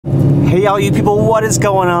Hey all you people, what is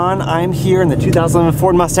going on? I'm here in the 2011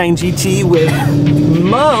 Ford Mustang GT with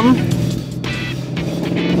Mom.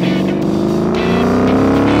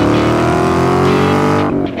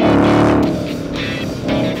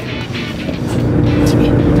 Don't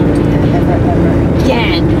do that ever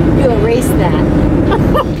again. You erase that.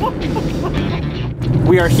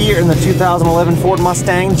 We are here in the 2011 Ford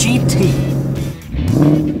Mustang GT.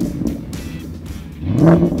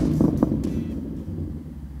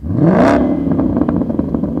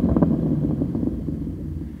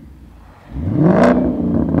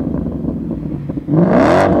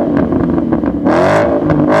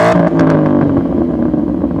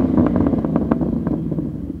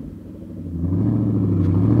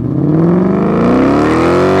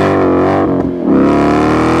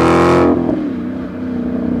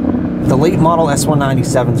 The late model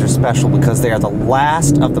S197s are special because they are the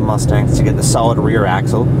last of the Mustangs to get the solid rear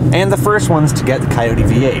axle and the first ones to get the Coyote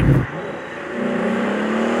V8.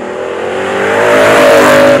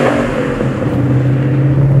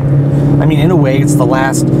 I mean, in a way, it's the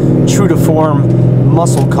last true-to-form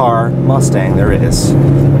muscle car Mustang there is.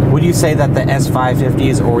 Would you say that the S550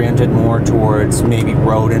 is oriented more towards maybe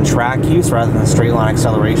road and track use rather than straight line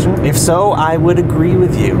acceleration? If so, I would agree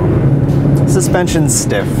with you. Suspension's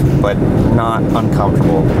stiff, but not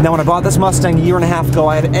uncomfortable. Now, when I bought this Mustang a year and a half ago,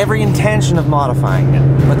 I had every intention of modifying it.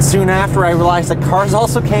 But soon after, I realized that cars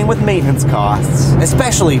also came with maintenance costs.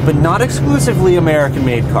 Especially, but not exclusively,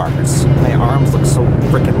 American-made cars. My arms look so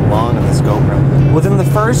freaking long in this GoPro. Within the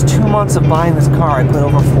first 2 months of buying this car, I put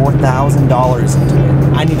over $4,000 into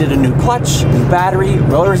it. I needed a new clutch, new battery,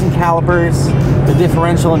 rotors and calipers, the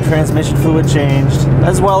differential and transmission fluid changed,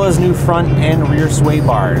 as well as new front and rear sway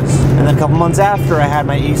bars. And then a couple months after, I had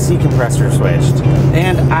my AC compressor switched.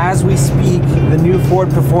 And as we speak, the new Ford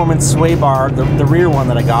Performance sway bar, the rear one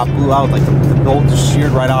that I got, blew out. Like the bolt just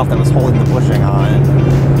sheared right off that was holding the bushing on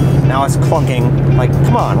it. Now it's clunking. Like,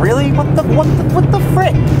 come on, really? What the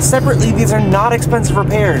frick? Separately, these are not expensive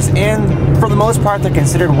repairs, and for the most part, they're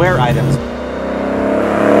considered wear items.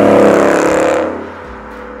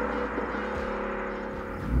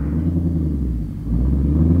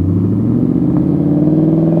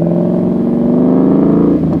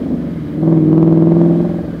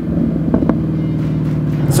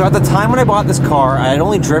 So at the time when I bought this car, I had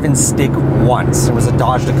only driven stick once. It was a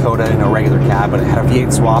Dodge Dakota in a regular cab, but it had a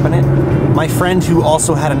V8 swap in it. My friend, who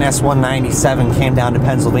also had an S197, came down to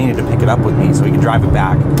Pennsylvania to pick it up with me so he could drive it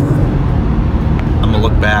back. I'm gonna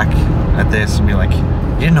look back at this and be like,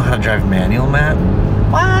 you didn't know how to drive manual, Matt?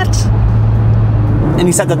 What? And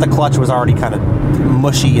he said that the clutch was already kind of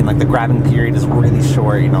mushy and like the grabbing period is really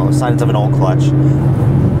short, you know, signs of an old clutch.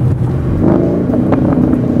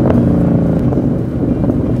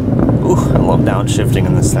 Ooh, I love downshifting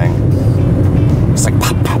in this thing. It's like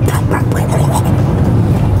pop, pop, pop, pop, pop.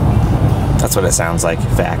 That's what it sounds like,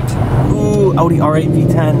 fact. Ooh, Audi R8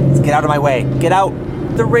 V10. Let's get out of my way. Get out.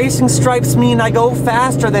 The racing stripes mean I go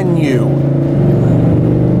faster than you.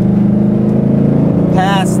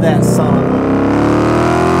 Pass that son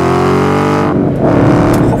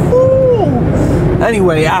of a...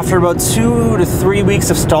 Anyway, after about 2 to 3 weeks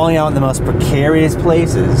of stalling out in the most precarious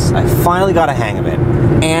places, I finally got a hang of it.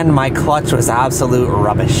 And my clutch was absolute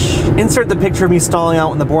rubbish. Insert the picture of me stalling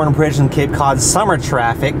out in the Bourne Bridge in Cape Cod summer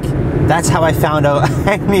traffic. That's how I found out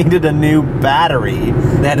I needed a new battery.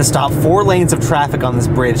 They had to stop 4 lanes of traffic on this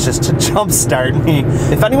bridge just to jumpstart me.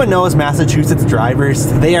 If anyone knows Massachusetts drivers,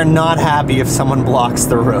 they are not happy if someone blocks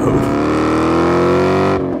the road.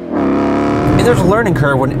 And there's a learning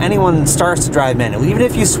curve when anyone starts to drive manual. Even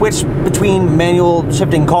if you switch between manual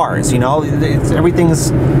shifting cars, you know,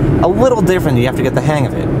 everything's a little different. You have to get the hang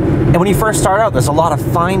of it. And when you first start out, there's a lot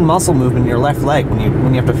of fine muscle movement in your left leg when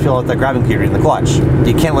you have to fill out that grabbing period in the clutch.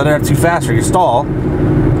 You can't let it out too fast or you stall.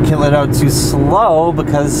 You can't let it out too slow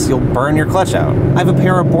because you'll burn your clutch out. I have a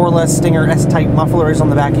pair of Borla Stinger S-type mufflers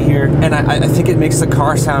on the back of here, and I think it makes the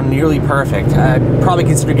car sound nearly perfect. I'd probably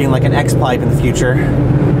consider getting like an X-pipe in the future.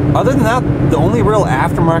 Other than that, the only real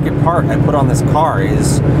aftermarket part I put on this car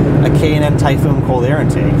is a K&N Typhoon cold air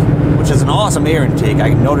intake, which is an awesome air intake. I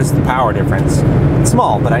notice the power difference. It's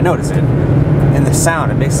small, but I notice it. And the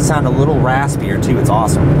sound, it makes it sound a little raspier too. It's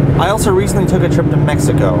awesome. I also recently took a trip to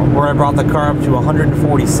Mexico where I brought the car up to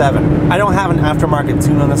 147. I don't have an aftermarket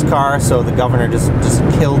tune on this car, so the governor just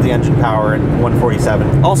killed the engine power at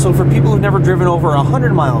 147. Also, for people who've never driven over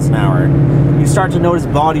 100 miles an hour, you start to notice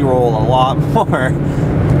body roll a lot more.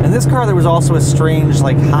 And In this car, there was also a strange,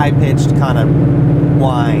 like, high-pitched kind of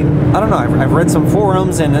whine. I don't know, I've read some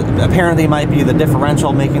forums, and apparently it might be the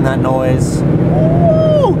differential making that noise.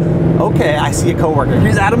 Ooh! Okay, I see a coworker.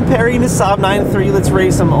 Here's Adam Perry in his Saab 9.3. Let's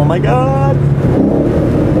race him. Oh my god!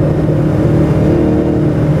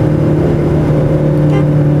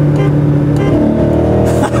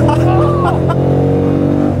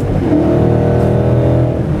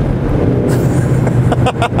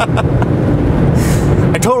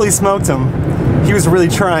 I totally smoked him. He was really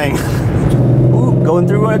trying. Ooh, going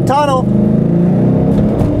through a tunnel.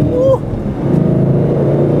 Ooh.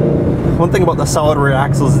 One thing about the solid rear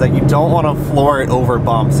axles is that you don't want to floor it over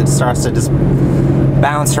bumps. It starts to just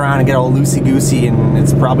bounce around and get all loosey-goosey, and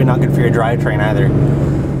it's probably not good for your drivetrain either.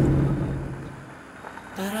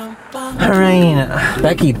 Alright,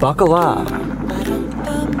 Becky, buckle up.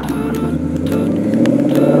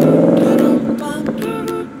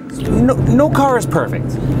 No car is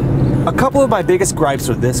perfect. A couple of my biggest gripes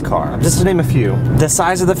with this car, just to name a few. The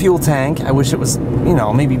size of the fuel tank, I wish it was, you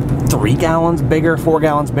know, maybe 3 gallons bigger, 4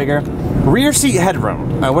 gallons bigger. Rear seat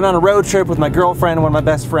headroom. I went on a road trip with my girlfriend, one of my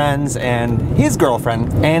best friends, and his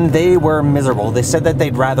girlfriend, and they were miserable. They said that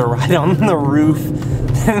they'd rather ride on the roof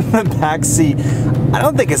than the back seat. I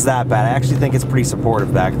don't think it's that bad. I actually think it's pretty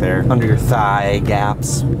supportive back there, under your thigh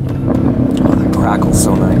gaps. Oh, that crackle's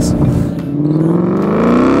so nice.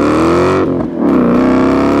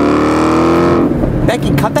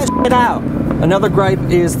 Becky, cut that shit out. Another gripe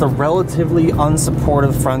is the relatively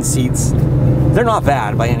unsupportive front seats. They're not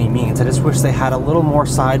bad by any means. I just wish they had a little more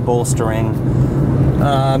side bolstering.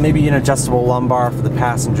 Maybe an adjustable lumbar for the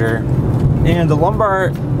passenger. And the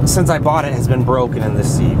lumbar, since I bought it, has been broken in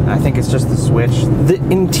this seat. I think it's just the switch. The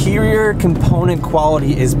interior component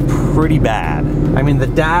quality is pretty bad. I mean, the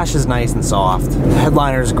dash is nice and soft. The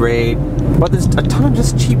headliner's great. But there's a ton of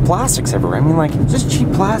just cheap plastics everywhere. I mean, like, just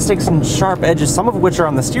cheap plastics and sharp edges, some of which are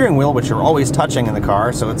on the steering wheel, which you're always touching in the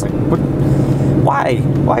car. So it's like, what? Why?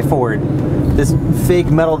 Why Ford? This fake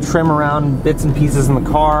metal trim around bits and pieces in the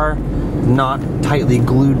car, not tightly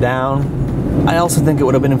glued down. I also think it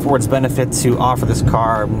would have been in Ford's benefit to offer this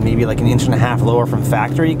car maybe like 1.5 inches lower from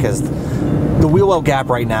factory, because the wheel well gap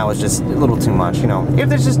right now is just a little too much, you know. If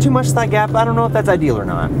there's just too much to that gap, I don't know if that's ideal or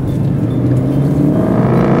not.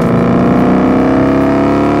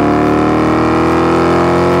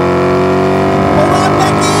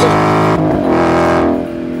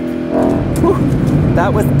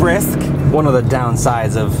 That was brisk. One of the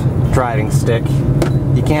downsides of driving stick.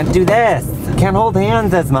 You can't do this. You can't hold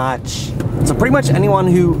hands as much. So pretty much anyone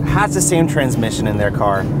who has the same transmission in their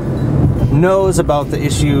car knows about the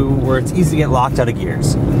issue where it's easy to get locked out of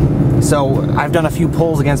gears. So I've done a few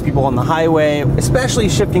pulls against people on the highway, especially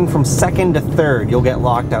shifting from 2nd to 3rd, you'll get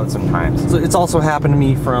locked out sometimes. So it's also happened to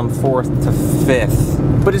me from 4th to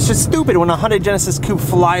 5th. But it's just stupid when a Hyundai Genesis Coupe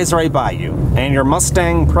flies right by you, and your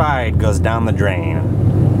Mustang pride goes down the drain.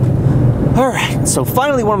 Alright, so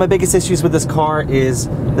finally one of my biggest issues with this car is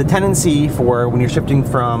the tendency for when you're shifting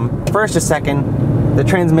from 1st to 2nd, the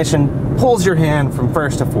transmission pulls your hand from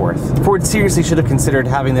 1st to 4th. Ford seriously should have considered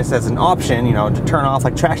having this as an option, you know, to turn off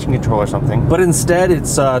like traction control or something. But instead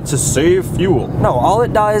it's to save fuel. No, all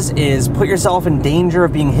it does is put yourself in danger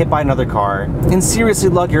of being hit by another car and seriously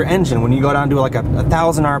lug your engine when you go down to like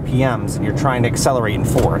 1,000 RPMs and you're trying to accelerate in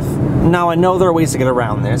 4th. Now I know there are ways to get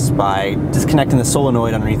around this by disconnecting the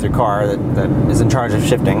solenoid underneath your car that is in charge of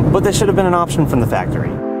shifting, but this should have been an option from the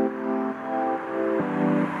factory.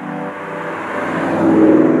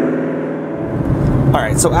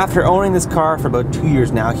 Alright, so after owning this car for about 2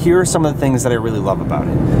 years now, here are some of the things that I really love about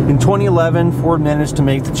it. In 2011, Ford managed to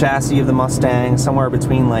make the chassis of the Mustang somewhere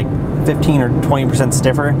between like 15 or 20%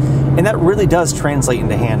 stiffer, and that really does translate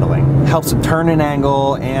into handling. Helps with turn and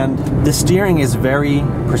angle, and the steering is very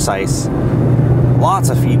precise. Lots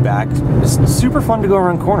of feedback. It's super fun to go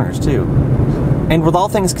around corners too. And with all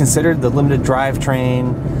things considered, the limited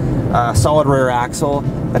drivetrain, solid rear axle,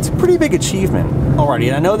 that's a pretty big achievement. Alrighty,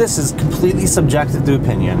 and I know this is completely subjective to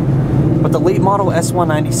opinion, but the late model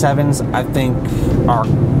S197s I think are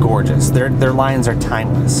gorgeous. Their lines are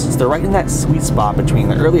timeless. So they're right in that sweet spot between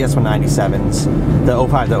the early S197s, the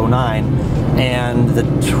 05 to 09, and the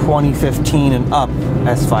 2015 and up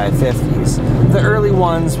S550s. The early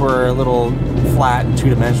ones were a little flat and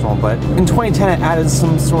two-dimensional, but in 2010 it added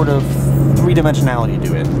some sort of three-dimensionality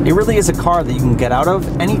to it. It really is a car that you can get out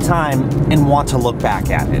of anytime and want to look back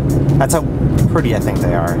at it. That's how pretty I think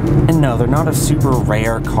they are. And no, they're not a super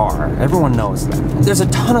rare car. Everyone knows that. There's a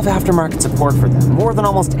ton of aftermarket support for them, more than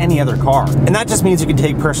almost any other car. And that just means you can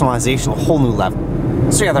take personalization to a whole new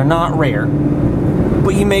level. So yeah, they're not rare,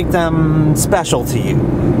 but you make them special to you.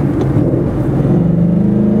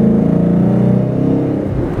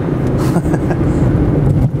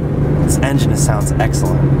 sounds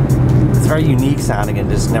excellent. It's very unique sounding and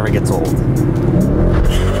just never gets old.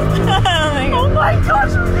 Oh my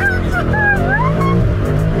gosh!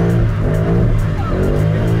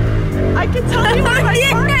 I can tell you what my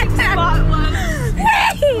parking spot was.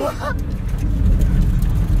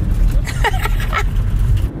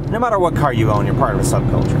 No matter what car you own, you're part of a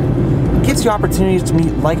subculture. It gives you opportunities to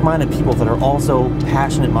meet like-minded people that are also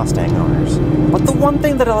passionate Mustang owners. But the one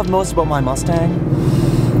thing that I love most about my Mustang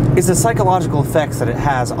is the psychological effects that it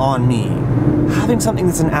has on me. Having something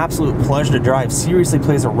that's an absolute pleasure to drive seriously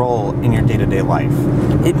plays a role in your day-to-day life.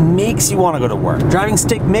 It makes you want to go to work. Driving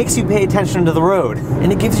stick makes you pay attention to the road,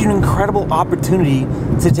 and it gives you an incredible opportunity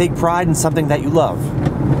to take pride in something that you love.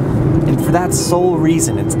 And for that sole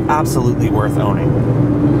reason, it's absolutely worth owning.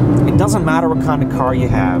 It doesn't matter what kind of car you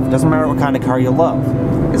have, it doesn't matter what kind of car you love.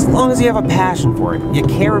 As long as you have a passion for it, you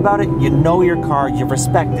care about it, you know your car, you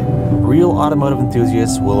respect it. Real automotive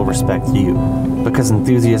enthusiasts will respect you, because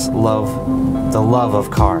enthusiasts love the love of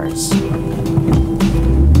cars.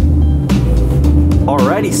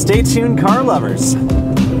 Alrighty, stay tuned, car lovers.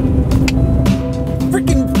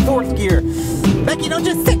 Freaking fourth gear. Becky, don't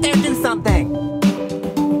just sit there, do something.